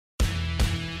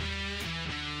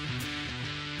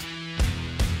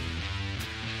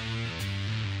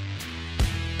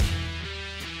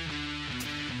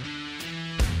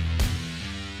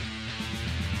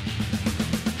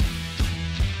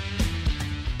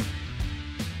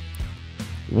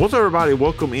What's up, everybody?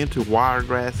 Welcome into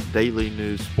Wiregrass Daily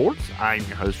News Sports. I'm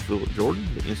your host, Philip Jordan,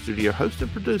 the in-studio host and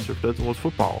producer of Dozen Woods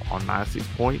Football on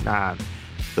 96.9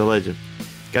 The Legend.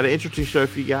 Got an interesting show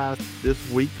for you guys this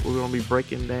week. We're going to be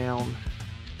breaking down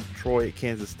Troy at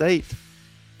Kansas State,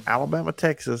 Alabama,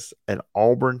 Texas, and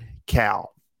Auburn,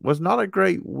 Cal. Was not a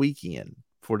great weekend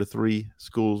for the three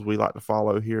schools we like to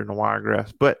follow here in the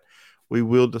Wiregrass, but we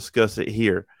will discuss it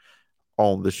here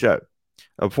on the show.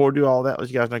 Before we do all that, let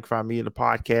you guys know you can find me in the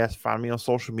podcast. Find me on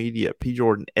social media at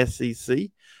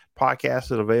PJordanSEC. Podcast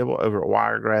is available over at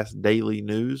Wiregrass Daily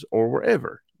News or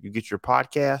wherever you get your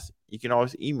podcast. You can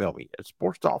always email me at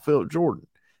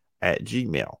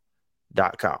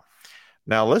sports.philipjordan@gmail.com.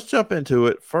 Now, let's jump into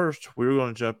it. First, we're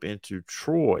going to jump into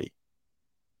Troy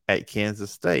at Kansas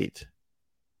State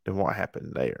and what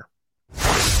happened there.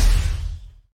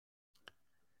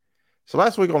 So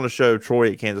last week on the show,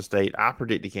 Troy at Kansas State, I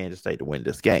predicted Kansas State to win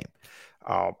this game.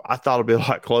 I thought it'd be a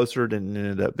lot closer than it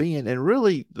ended up being. And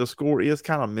really, the score is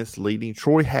kind of misleading.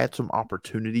 Troy had some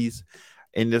opportunities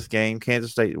in this game.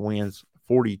 Kansas State wins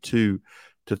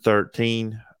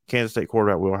 42-13. Kansas State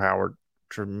quarterback Will Howard,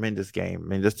 tremendous game. I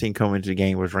mean, this team coming into the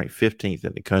game was ranked 15th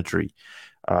in the country.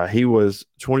 He was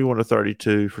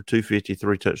 21-32 for 250,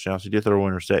 3 touchdowns. He did throw an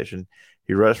interception.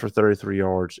 He rushed for 33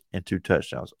 yards and 2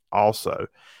 touchdowns. Also,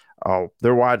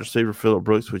 their wide receiver, Phillip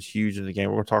Brooks, was huge in the game.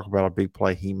 We're going to talk about a big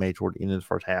play he made toward the end of the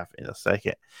first half in a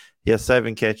second. He has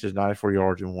 7 catches, 94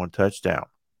 yards, and 1 touchdown.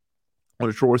 On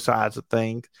the Troy sides of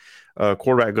things,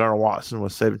 quarterback Gunnar Watson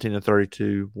was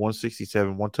 17-32,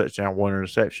 167, 1 touchdown, 1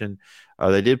 interception.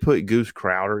 They did put Goose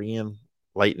Crowder in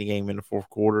late in the game in the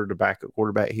fourth quarter. The backup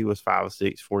quarterback, he was 5 of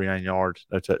 6, 49 yards,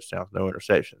 no touchdowns, no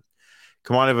interceptions.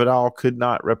 Kamani Vidal could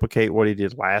not replicate what he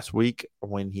did last week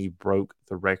when he broke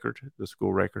the record, the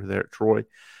school record there at Troy.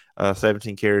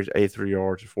 17 carries, 83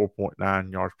 yards,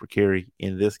 4.9 yards per carry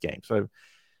in this game. So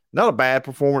not a bad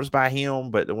performance by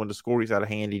him, but when the score gets out of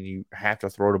hand and you have to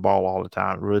throw the ball all the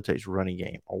time, it really takes the running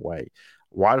game away.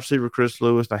 Wide receiver Chris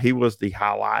Lewis, now he was the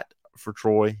highlight for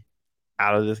Troy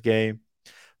out of this game.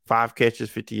 5 catches,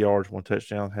 50 yards, 1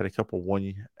 touchdown, had a couple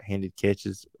one-handed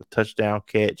catches, a touchdown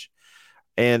catch.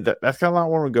 And that's kind of how I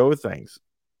want to go with things.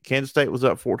 Kansas State was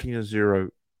up 14-0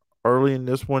 early in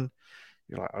this one.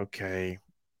 You're like, okay,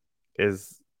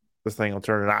 is this thing going to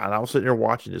turn it out? And I was sitting there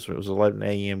watching this when it was an 11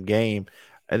 a.m. game.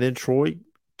 And then Troy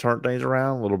turned things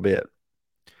around a little bit.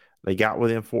 They got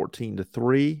within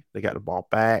 14-3. They got the ball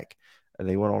back, and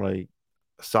they went on a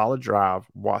solid drive.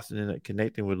 Watson ended up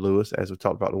connecting with Lewis, as we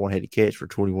talked about the one-headed catch for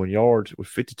 21 yards with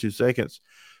 52 seconds.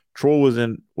 Troy was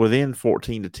within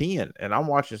 14-10, and I'm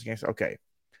watching this game. Okay,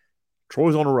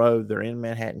 Troy's on the road. They're in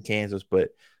Manhattan, Kansas,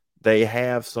 but they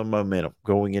have some momentum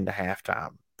going into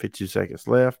halftime. 52 seconds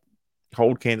left.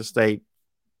 Hold Kansas State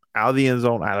out of the end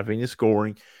zone, out of any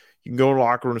scoring. You can go in the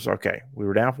locker room and say, okay, we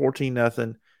were down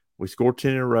 14-0. We scored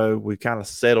 10 in a row. We kind of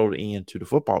settled into the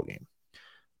football game.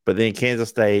 But then Kansas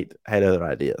State had other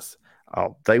ideas.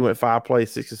 They went 5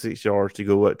 plays, 66 yards to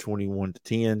go up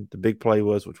 21-10. The big play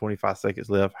was with 25 seconds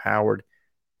left. Howard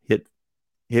hit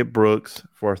Brooks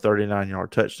for a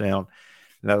 39-yard touchdown.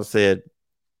 And as I said,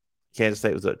 Kansas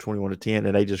State was up 21-10,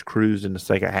 and they just cruised in the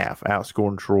second half,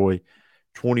 outscoring Troy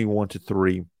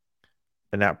 21-3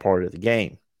 in that part of the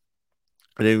game.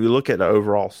 And then we look at the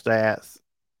overall stats,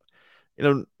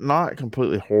 not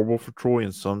completely horrible for Troy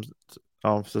in some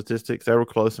statistics. They were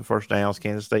close in first downs.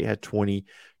 Kansas State had 20.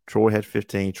 Troy had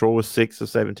 15. Troy was 6 of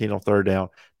 17 on third down.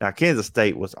 Now, Kansas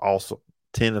State was also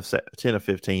 10 of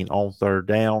 15 on third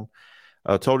down.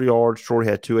 Total yards, Troy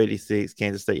had 286.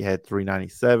 Kansas State had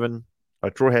 397.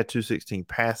 Troy had 216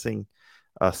 passing,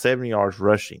 70 yards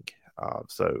rushing.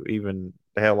 So even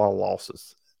they had a lot of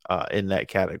losses in that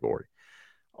category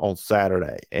on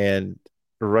Saturday. And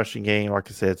the rushing game, like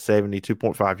I said,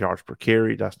 72.5 yards per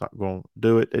carry. That's not going to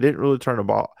do it. They didn't really turn the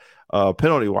ball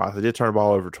penalty-wise. They did turn the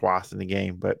ball over twice in the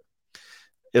game, but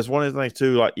it's one of the things,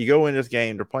 too, like you go in this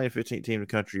game, they're playing 15th team in the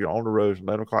country, you're on the road, it's an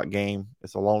 11 o'clock game,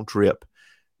 it's a long trip.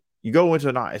 You go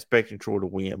into not expecting Troy to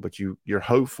win, but you're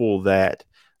hopeful that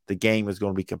the game is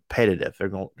going to be competitive. They're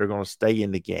going to stay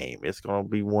in the game. It's going to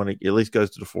be one that at least goes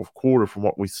to the fourth quarter from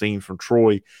what we've seen from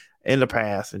Troy in the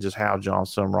past and just how John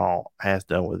Sumrall has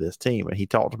done with this team. And he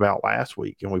talked about last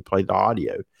week, and we played the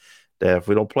audio, that if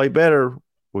we don't play better,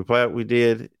 we play what we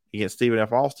did against Stephen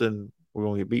F. Austin, we're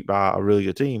going to get beat by a really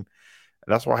good team.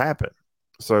 And that's what happened.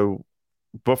 So,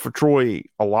 but for Troy,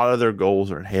 a lot of their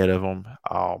goals are ahead of them.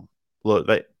 Look,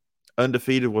 they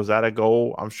undefeated, was that a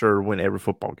goal? I'm sure win every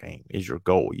football game is your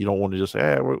goal. You don't want to just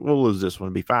say, we'll lose this one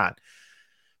and be fine.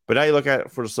 But now you look at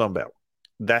it for the Sun Belt.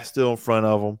 That's still in front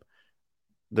of them.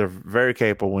 They're very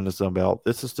capable in the Sun Belt.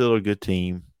 This is still a good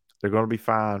team. They're going to be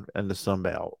fine in the Sun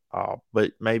Belt.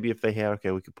 But maybe if they have,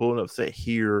 okay, we can pull an upset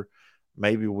here.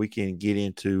 Maybe we can get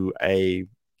into a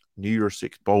New Year's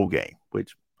Six bowl game,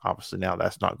 which obviously now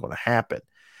that's not going to happen.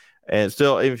 And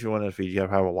still, even if you want to defeat, you have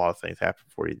to have a lot of things happen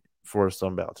for you for a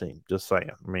Sun Belt team. Just saying.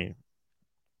 I mean,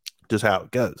 just how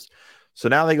it goes. So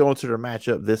now they go into their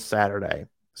matchup this Saturday,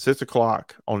 6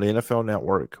 o'clock on the NFL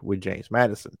Network with James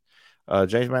Madison.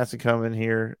 James Madison coming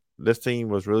here. This team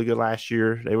was really good last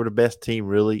year. They were the best team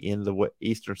really in the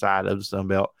eastern side of the Sun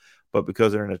Belt. But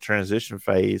because they're in a transition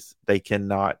phase, they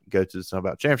cannot go to the Sun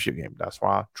Belt championship game. That's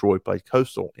why Troy played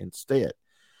Coastal instead.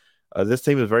 This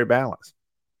team is very balanced.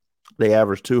 They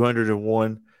average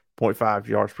 201.5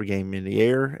 yards per game in the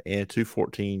air and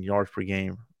 214 yards per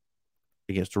game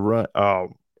against the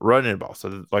running ball.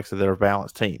 So, like I said, they're a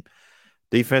balanced team.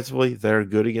 Defensively, they're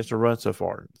good against the run so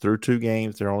far. Through 2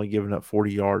 games, they're only giving up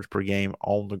 40 yards per game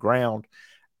on the ground.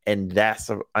 And that's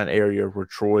an area where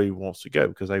Troy wants to go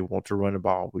because they want to run the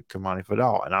ball with Kamani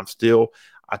Fadal. And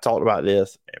I talked about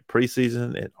this in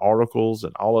preseason and articles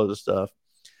and all of the stuff.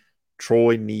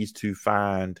 Troy needs to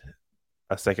find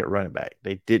a second running back.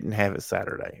 They didn't have it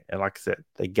Saturday. And like I said,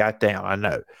 they got down, I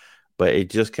know. But it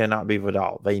just cannot be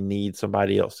Vidal. They need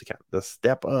somebody else to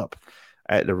step up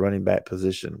at the running back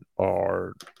position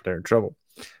or they're in trouble.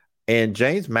 And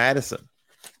James Madison,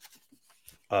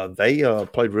 they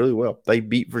played really well. They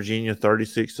beat Virginia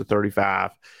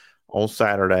 36-35 on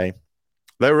Saturday.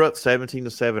 They were up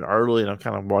 17-7 early, and I'm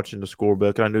kind of watching the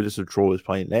scorebook. And I knew this was Troy was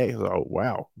playing next. Oh,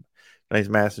 wow. James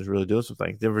Madison's really doing some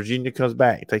things. Then Virginia comes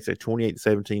back. It takes a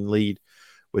 28-17 lead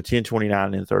with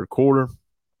 10:29 in the third quarter.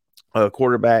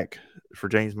 Quarterback for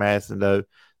James Madison, though,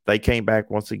 they came back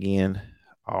once again,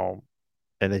 and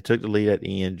they took the lead at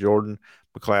the end. Jordan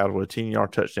McLeod with a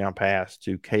 10-yard touchdown pass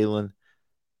to Kalen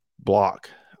Block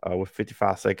with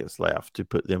 55 seconds left to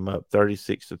put them up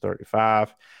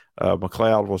 36-35.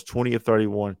 McLeod was 20 of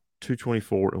 31,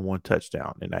 224, and 1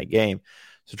 touchdown in that game.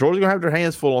 So Troy's going to have their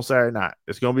hands full on Saturday night.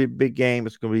 It's going to be a big game.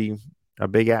 It's going to be a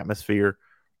big atmosphere.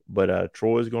 But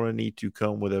Troy is going to need to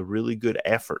come with a really good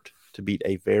effort to beat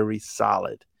a very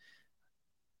solid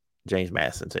James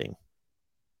Madison team.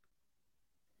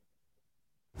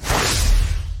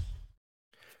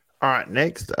 All right,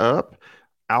 next up,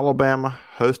 Alabama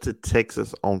hosted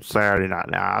Texas on Saturday night.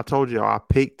 Now, I told you I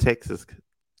picked Texas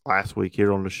last week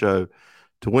here on the show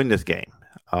to win this game.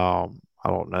 I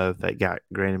don't know if they got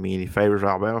granted me any favors,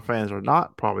 Alabama fans, or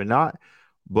not. Probably not.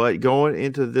 But going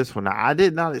into this one, I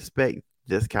did not expect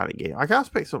this kind of game. I kind of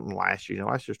expect something last year.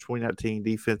 Last year's 2019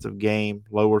 defensive game,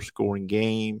 lower scoring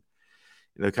game.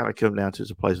 Kind of come down to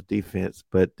some plays of defense.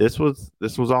 But this was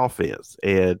offense,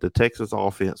 and the Texas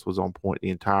offense was on point the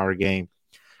entire game.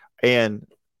 And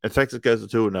Texas goes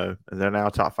to 2-0, and they're now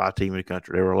a top 5 team in the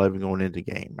country. They were 11 going into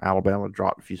the game. Alabama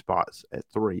dropped a few spots at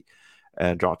 3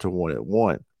 and dropped to 1 at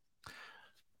 1.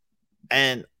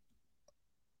 And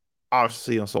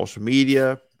obviously on social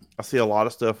media, I see a lot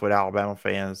of stuff with Alabama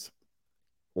fans.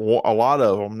 A lot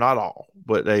of them, not all,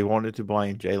 but they wanted to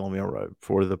blame Jalen Milroe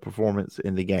for the performance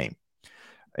in the game.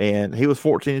 And he was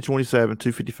 14-27,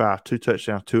 255, 2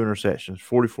 touchdowns, 2 interceptions,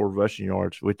 44 rushing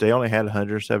yards, which they only had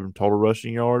 107 total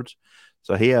rushing yards.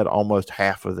 So he had almost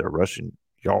half of their rushing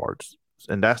yards.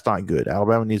 And that's not good.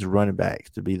 Alabama needs running backs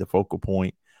to be the focal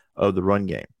point of the run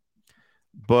game.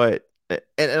 But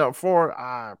and before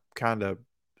I kind of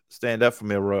stand up for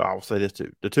Milroe, I will say this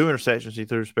too. The 2 interceptions he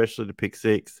threw, especially the pick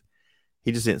 6,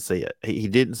 he just didn't see it. He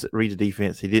didn't read the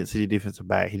defense. He didn't see the defensive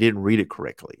back. He didn't read it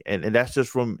correctly. And that's just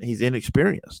from he's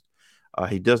inexperienced.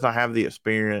 He does not have the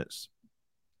experience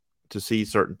to see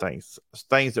certain things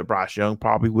that Bryce Young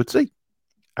probably would see.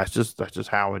 That's just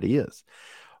how it is.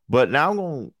 But now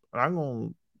I'm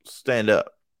going to stand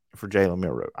up for Jalen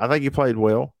Milroe. I think he played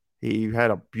well. He had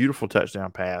a beautiful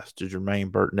touchdown pass to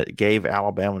Jermaine Burton that gave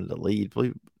Alabama the lead. I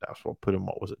believe that's what put him,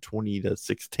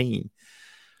 20-16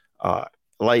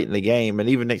 late in the game. And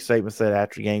even Nick Saban said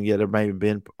after the game, there may have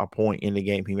been a point in the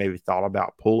game he maybe thought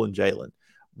about pulling Jalen.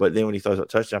 But then when he throws a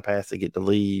touchdown pass to get the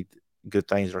lead, good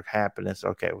things are happening. So,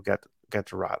 okay, we got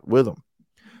to ride with him.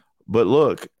 But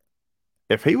look,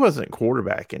 if he wasn't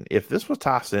quarterbacking, if this was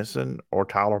Ty Simpson or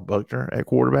Tyler Buckner at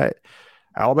quarterback,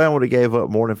 Alabama would have gave up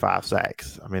more than 5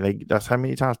 sacks. I mean, that's how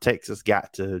many times Texas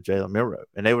got to Jalen Milroe,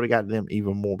 and they would have got to them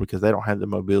even more because they don't have the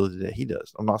mobility that he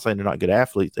does. I'm not saying they're not good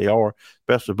athletes. They are,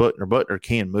 especially Buckner. Buckner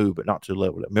can move, but not to the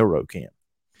level that Milroe can.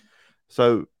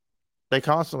 So they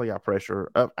constantly got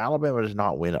pressure. Alabama does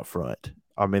not win up front.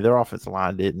 I mean, their offensive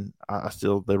line didn't.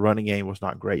 The running game was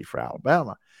not great for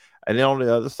Alabama. And then on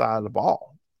the other side of the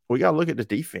ball, we got to look at the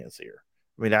defense here.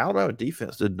 I mean, the Alabama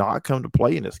defense did not come to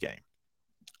play in this game.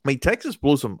 I mean, Texas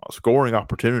blew some scoring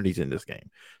opportunities in this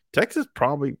game. Texas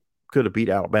probably could have beat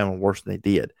Alabama worse than they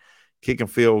did. Kicking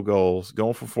field goals,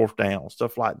 going for fourth down,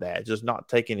 stuff like that, just not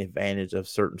taking advantage of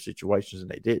certain situations, and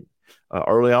they didn't.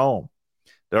 Early on,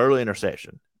 the early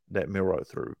interception that Milroe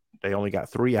threw, they only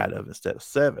got 3 out of it instead of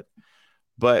 7.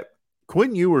 But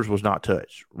Quinn Ewers was not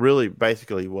touched. Really,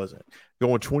 basically, he wasn't.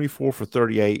 Going 24 for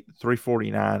 38,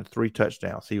 349, 3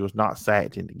 touchdowns. He was not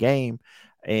sacked in the game.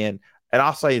 And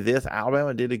I'll say this,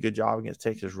 Alabama did a good job against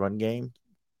Texas run game.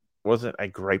 Wasn't a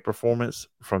great performance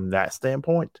from that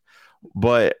standpoint,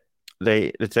 but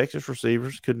the Texas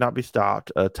receivers could not be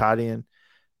stopped. Tight end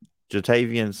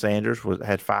Jatavian Sanders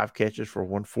had 5 catches for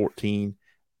 114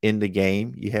 in the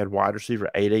game. You had wide receiver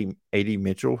A.D.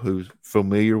 Mitchell, who's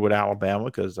familiar with Alabama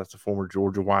because that's a former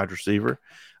Georgia wide receiver.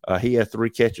 He had 3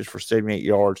 catches for 78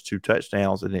 yards, 2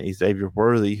 touchdowns. And then Xavier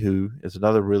Worthy, who is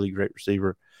another really great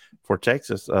receiver for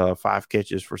Texas, 5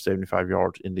 catches for 75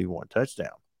 yards and 1 touchdown.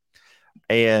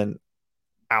 And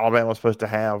Alabama was supposed to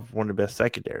have one of the best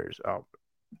secondaries.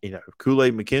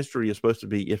 Kool-Aid McKinstry is supposed to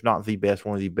be, if not the best,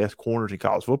 one of the best corners in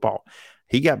college football.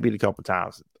 He got beat a couple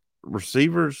times.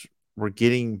 Receivers were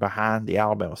getting behind the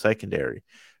Alabama secondary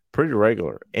pretty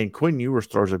regular. And Quinn Ewers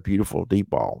throws a beautiful deep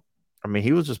ball. I mean,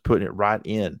 he was just putting it right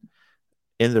in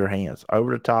their hands,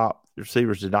 over the top. The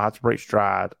receivers did not have to break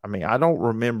stride. I mean, I don't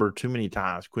remember too many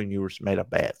times Quinn Ewers made a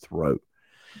bad throw.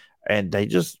 And they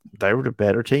were the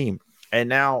better team. And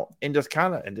now, and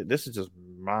this is just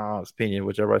my opinion,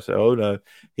 which everybody said, oh no,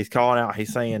 he's calling out.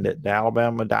 He's saying that the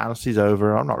Alabama dynasty's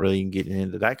over. I'm not really even getting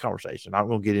into that conversation. I'm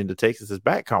going to get into Texas's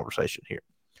back conversation here.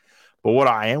 But what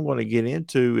I am going to get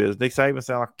into is Nick Saban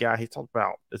sounds like a guy he talked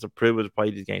about. It's a privilege to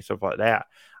play these games, stuff like that.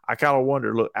 I kind of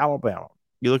wonder, look, Alabama,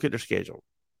 you look at their schedule.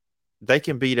 They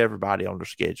can beat everybody on their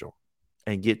schedule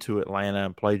and get to Atlanta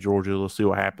and play Georgia. Let's see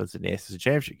what happens in the SEC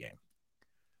championship game.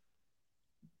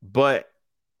 But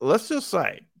let's just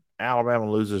say Alabama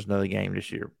loses another game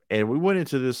this year. And we went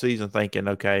into this season thinking,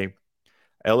 okay,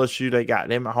 LSU, they got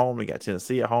them at home. They got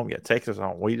Tennessee at home. You got Texas at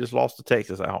home. We just lost to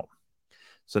Texas at home.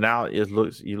 So now you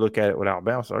look at it with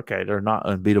Alabama, so okay, they're not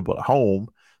unbeatable at home.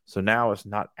 So now it's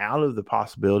not out of the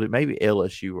possibility. Maybe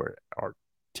LSU or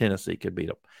Tennessee could beat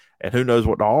them. And who knows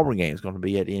what the Auburn game is going to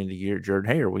be at the end of the year at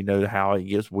Jordan-Hare. We know how it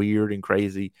gets weird and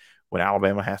crazy when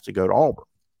Alabama has to go to Auburn.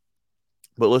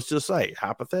 But let's just say,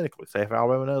 hypothetically, say if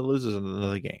Alabama loses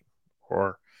another game,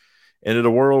 or end of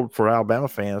the world for Alabama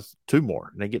fans, 2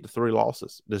 more, and they get to 3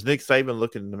 losses. Does Nick Saban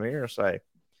look in the mirror and say,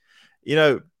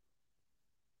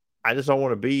 I just don't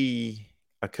want to be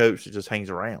a coach that just hangs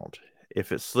around.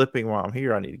 If it's slipping while I'm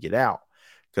here, I need to get out.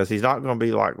 Because he's not going to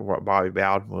be like what Bobby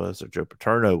Bowden was or Joe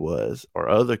Paterno was or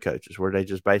other coaches where they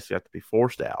just basically have to be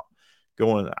forced out. I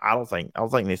don't think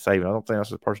Nick Saban, I don't think that's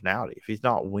his personality. If he's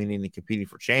not winning and competing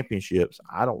for championships,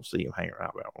 I don't see him hanging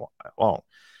around that long.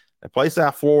 They play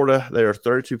South Florida. They are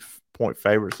 32-point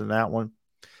favorites in that one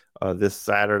this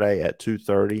Saturday at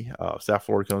 2:30. South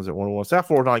Florida comes at 1-1. South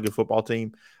Florida's not a good football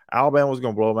team. Alabama's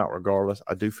going to blow them out regardless.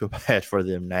 I do feel bad for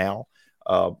them now.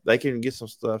 They can get some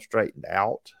stuff straightened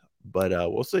out, but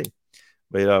we'll see.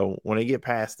 But when they get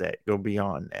past that, go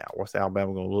beyond now. What's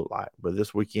Alabama going to look like? But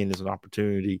this weekend is an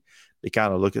opportunity to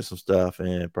kind of look at some stuff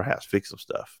and perhaps fix some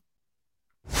stuff.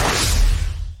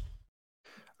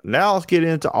 Now let's get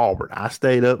into Auburn. I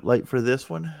stayed up late for this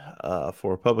one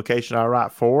for a publication I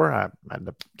write for. I had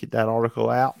to get that article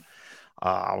out.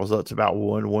 I was up to about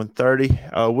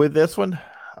 1:30 with this one.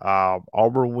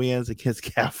 Auburn wins against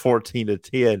Cal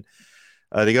 14-10.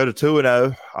 They go to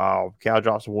 2-0. Cal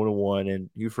drops to 1-1, and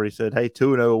Ufrey said, "Hey,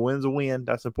 2-0, a win's a win.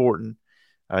 That's important.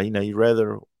 You'd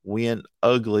rather win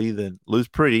ugly than lose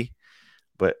pretty."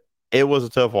 But it was a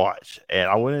tough watch, and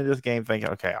I went into this game thinking,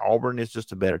 "Okay, Auburn is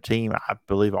just a better team. I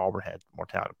believe Auburn had more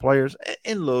talented players."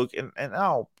 And look, and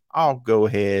I'll go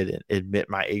ahead and admit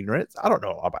my ignorance. I don't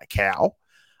know a lot about Cal.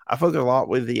 I focus a lot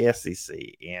with the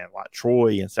SEC and like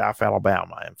Troy and South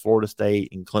Alabama and Florida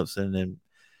State and Clemson and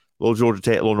little Georgia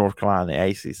Tech, little North Carolina, the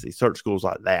ACC, search schools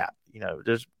like that.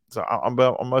 So I'm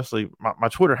mostly my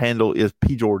Twitter handle is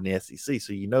P Jordan SEC,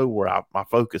 so where my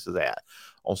focus is at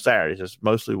on Saturdays. It's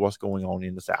mostly what's going on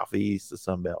in the Southeast, the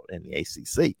Sun Belt, and the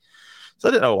ACC. So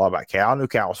I didn't know a lot about Cal. I knew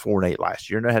Cal was 4-8 last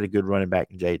year, and they had a good running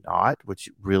back in Jaden Ott, which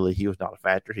really he was not a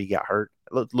factor. He got hurt.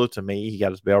 Look to me, he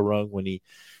got his bell rung when he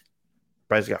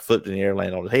basically got flipped in the air,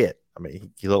 landed on his head. I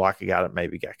mean, he looked like a guy that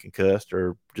maybe got concussed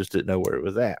or just didn't know where it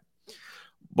was at.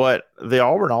 But the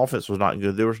Auburn offense was not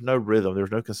good. There was no rhythm. There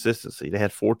was no consistency. They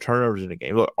had 4 turnovers in the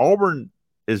game. Look, Auburn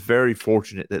is very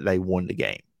fortunate that they won the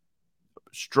game.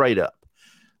 Straight up.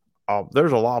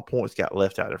 There's a lot of points got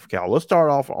left out there for Cal. Let's start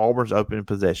off with Auburn's opening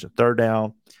possession. 3rd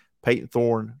down. Peyton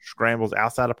Thorne scrambles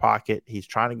outside the pocket. He's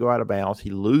trying to go out of bounds. He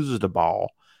loses the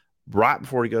ball. right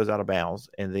before he goes out of bounds,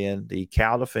 and then the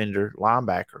Cal defender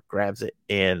linebacker grabs it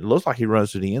and looks like he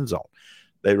runs to the end zone.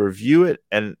 They review it,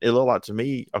 and it looked like to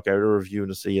me, okay, they're reviewing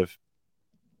to see if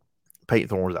Peyton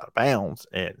Thorne was out of bounds,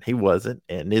 and he wasn't,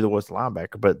 and neither was the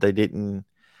linebacker, but they didn't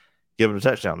give him a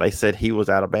touchdown. They said he was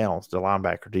out of bounds, the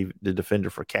linebacker, the defender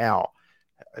for Cal.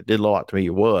 It did look like to me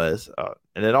it was.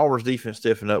 And then Auburn's defense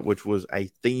stiffened up, which was a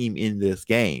theme in this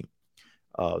game,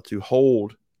 to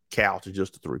hold Cal to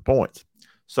just the 3 points.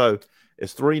 So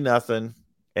it's 3-0,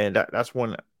 and that's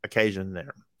one occasion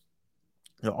there.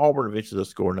 Auburn eventually does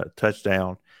score a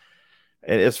touchdown,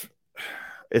 and it's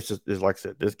like I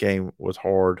said, this game was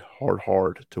hard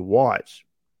to watch.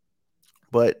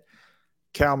 But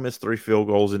Cal missed 3 field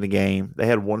goals in the game. They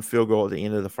had 1 field goal at the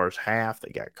end of the first half. They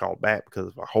got called back because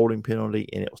of a holding penalty,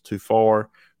 and it was too far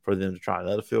for them to try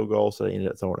another field goal, so they ended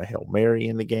up throwing a Hail Mary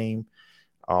in the game.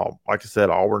 Like I said,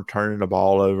 Auburn turning the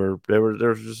ball over. There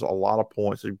was just a lot of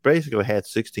points. They basically had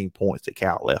 16 points that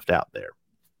Cal left out there.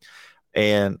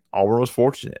 And Auburn was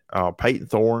fortunate. Peyton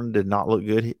Thorne did not look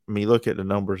good. Look at the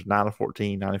numbers, 9 of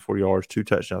 14, 94 yards, 2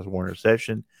 touchdowns, 1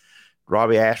 interception.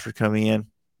 Robbie Ashford come in.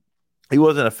 He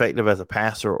wasn't effective as a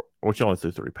passer, which he only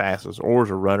threw 3 passes, or as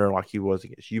a runner like he was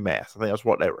against UMass. I think that's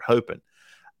what they were hoping.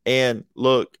 And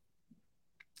look,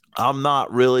 I'm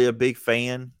not really a big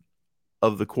fan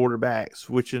of the quarterback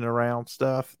switching around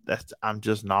stuff. I'm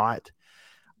just not.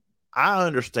 I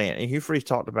understand. And Hugh Freeze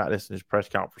talked about this in his press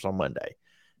conference on Monday.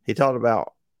 He talked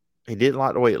about he didn't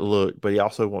like the way it looked, but he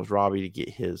also wants Robbie to get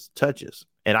his touches.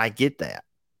 And I get that.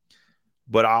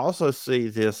 But I also see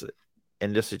this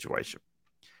in this situation.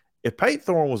 If Peyton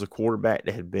Thorne was a quarterback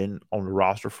that had been on the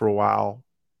roster for a while,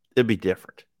 it'd be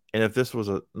different. And if this was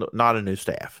not a new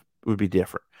staff, it would be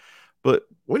different. But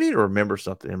we need to remember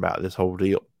something about this whole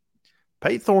deal.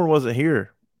 Peyton Thorne wasn't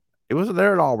here. He wasn't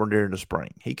there at Auburn during the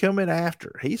spring. He come in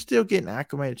after. He's still getting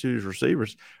acclimated to his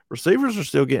receivers. Receivers are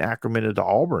still getting acclimated to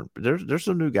Auburn. But there's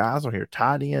some new guys on here.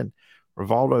 Tied in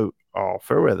Rivaldo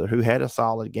Fairweather, who had a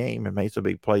solid game and made some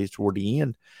big plays toward the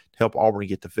end to help Auburn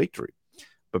get the victory.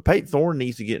 But Peyton Thorne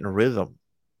needs to get in a rhythm.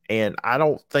 And I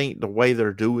don't think the way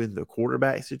they're doing the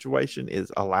quarterback situation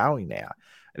is allowing that.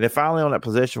 And then finally on that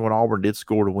possession when Auburn did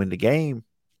score to win the game,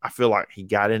 I feel like he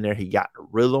got in there. He got the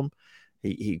rhythm.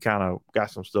 He kind of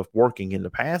got some stuff working in the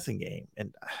passing game.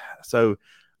 And so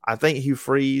I think Hugh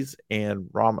Freeze and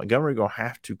Ron Montgomery are going to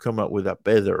have to come up with a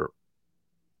better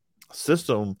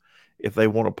system if they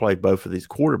want to play both of these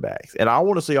quarterbacks. And I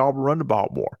want to see Auburn run the ball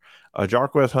more.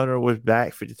 Jarquez Hunter was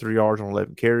back, 53 yards on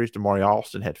 11 carries. Damari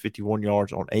Austin had 51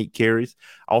 yards on 8 carries.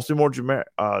 I want to see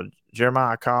more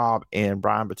Jeremiah Cobb and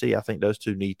Brian Battie. I think those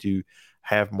two need to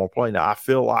have more play. Now, I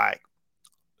feel like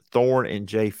Thorne and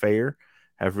Jay Fair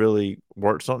have really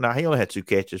worked something. Now, he only had 2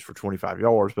 catches for 25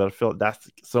 yards, but I feel like that's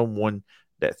someone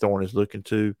that Thorne is looking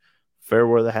to.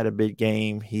 Fairweather had a big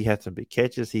game. He had some big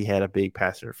catches. He had a big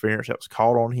pass interference that was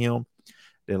caught on him.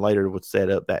 Then later would set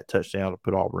up that touchdown to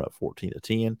put Auburn up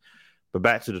 14-10. But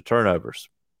back to the turnovers.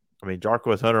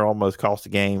 Jarquez Hunter almost cost the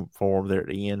game for him there at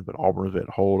the end, but Auburn was able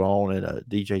to hold on, and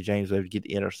DJ James was able to get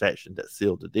the interception that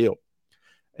sealed the deal.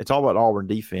 It's all about Auburn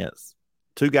defense.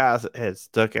 2 guys that had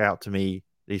stuck out to me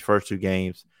these first 2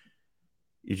 games.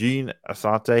 Eugene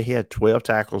Asante, he had 12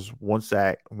 tackles, 1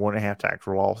 sack, 1.5 tackles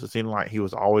for loss. It seemed like he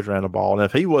was always around the ball. And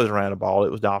if he wasn't around the ball,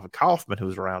 it was Donovan Kaufman who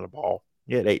was around the ball.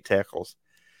 He had 8 tackles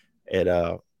at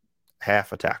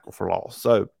half a tackle for loss.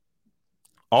 So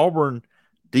Auburn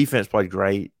defense played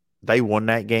great. They won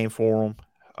that game for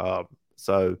them.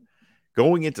 So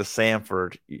going into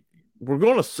Samford, we're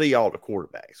going to see all the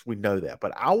quarterbacks. We know that.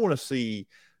 But I want to see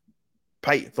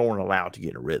Peyton Thorne allowed to get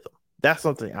in a rhythm. That's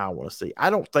something I want to see. I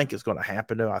don't think it's going to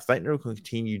happen, though. I think they're going to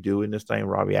continue doing this thing,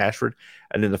 Robbie Ashford.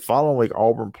 And then the following week,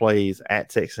 Auburn plays at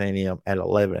Texas A&M at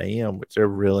 11 a.m., which they're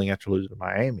reeling after losing to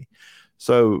Miami.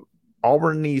 So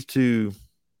Auburn needs to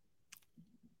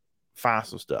find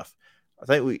some stuff. I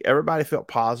think everybody felt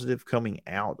positive coming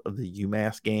out of the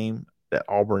UMass game that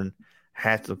Auburn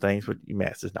had some things, but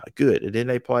UMass is not good. And then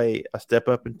they play a step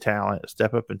up in talent, a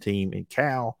step up in team in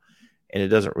Cal, and it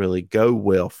doesn't really go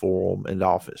well for them, and the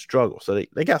offense struggles. So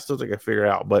they got stuff they got to figure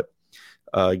out. But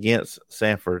against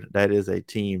Samford, that is a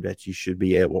team that you should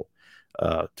be able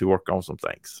to work on some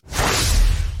things.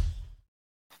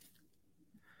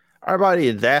 All right, everybody,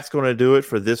 and that's going to do it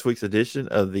for this week's edition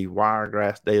of the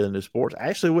Wiregrass Daily News Sports. I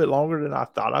actually went longer than I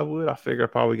thought I would. I figured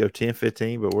I'd probably go 10,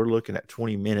 15, but we're looking at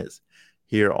 20 minutes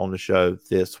here on the show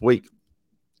this week.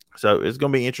 So it's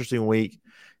going to be an interesting week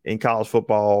in college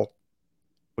football.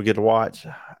 We get to watch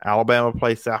Alabama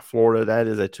play South Florida. That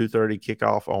is a 2:30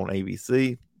 kickoff on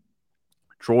ABC.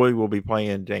 Troy will be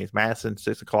playing James Madison,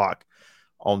 6 o'clock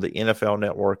on the NFL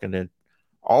Network. And then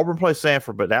Auburn plays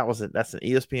Sanford, but that's an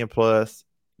ESPN Plus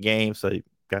game, so you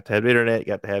got to have internet,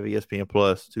 got to have ESPN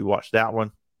Plus to watch that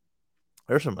one.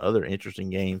 There's some other interesting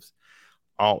games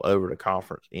all over the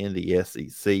conference in the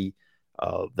SEC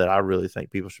that I really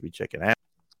think people should be checking out.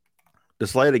 The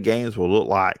slate of games will look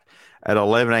like at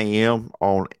 11 a.m.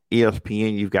 on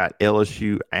ESPN, you've got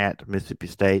LSU at Mississippi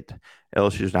State.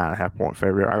 LSU's 9.5-point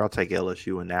favorite. I got to take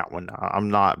LSU in that one. I'm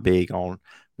not big on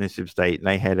Mississippi State, and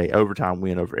they had an overtime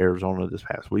win over Arizona this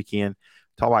past weekend.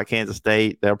 Talk about Kansas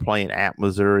State. They're playing at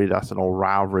Missouri. That's an old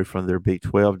rivalry from their Big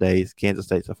 12 days. Kansas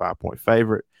State's a 5-point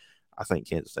favorite. I think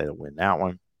Kansas State will win that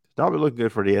one. It's not looking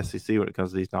good for the SEC when it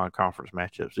comes to these non-conference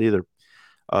matchups either.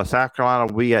 South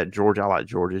Carolina, we at Georgia. I like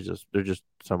Georgia. They're just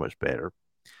so much better.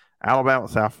 Alabama,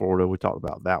 South Florida. We talked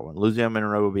about that one. Louisiana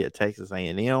Monroe will be at Texas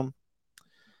A&M.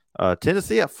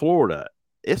 Tennessee at Florida.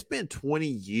 It's been 20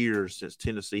 years since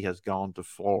Tennessee has gone to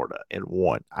Florida and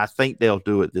won. I think they'll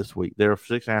do it this week. They're a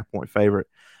 6.5-point favorite.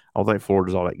 I don't think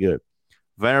Florida's all that good.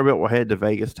 Vanderbilt will head to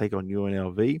Vegas, take on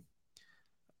UNLV.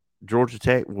 Georgia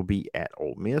Tech will be at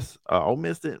Ole Miss. Ole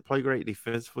Miss didn't play great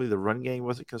defensively. The run game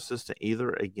wasn't consistent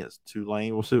either against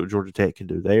Tulane. We'll see what Georgia Tech can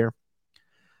do there.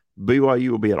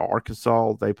 BYU will be at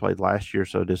Arkansas. They played last year,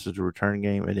 so this is a return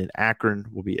game. And then Akron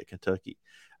will be at Kentucky.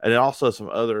 And then also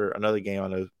another game I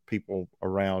know people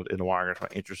around in the wire are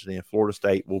interested in. Florida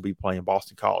State will be playing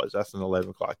Boston College. That's an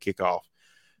 11 o'clock kickoff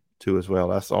too as well.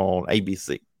 That's on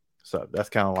ABC. So that's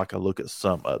kind of like a look at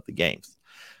some of the games.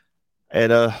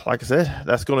 And like I said,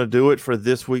 that's going to do it for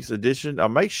this week's edition.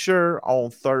 Make sure on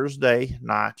Thursday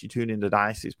night you tune into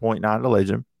Dynasty's Point 9 to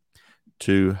Legend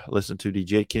to listen to the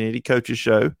Jed Kennedy Coaches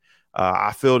Show.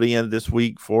 I filled in this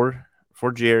week for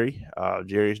Jerry.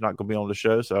 Jerry's not going to be on the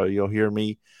show, so you'll hear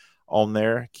me on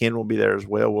there. Ken will be there as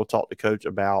well. We'll talk to Coach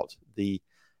about the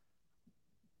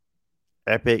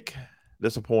epic,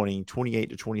 disappointing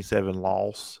 28-27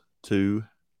 loss to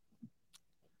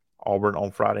Auburn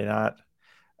on Friday night.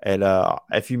 And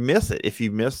if you missed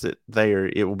it there,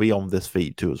 it will be on this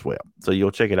feed too as well. So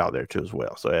you'll check it out there too as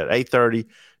well. So at 8:30,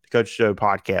 the Coach Show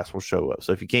podcast will show up.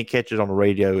 So if you can't catch it on the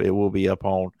radio, it will be up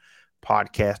on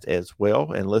podcast as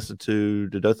well. And listen to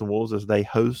the Dothan Wolves as they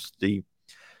host the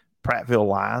Prattville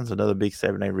Lions, another big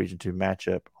 7A Region 2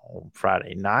 matchup on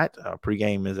Friday night.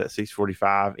 Pregame is at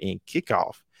 6:45 and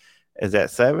kickoff is at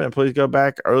 7. And please go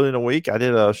back early in the week. I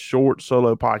did a short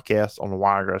solo podcast on the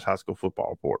Wiregrass High School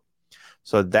Football Report.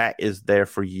 So that is there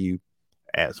for you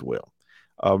as well.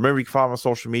 Remember, you can follow me on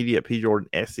social media at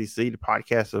PJordanSEC. The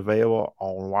podcast is available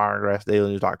on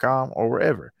wiregrassdailynews.com or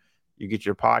wherever you get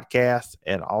your podcasts.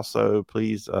 And also,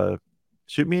 please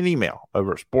shoot me an email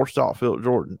over at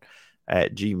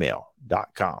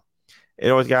sports.philipjordan@gmail.com.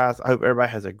 Anyways, guys, I hope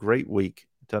everybody has a great week.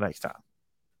 Until next time.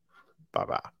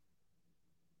 Bye-bye.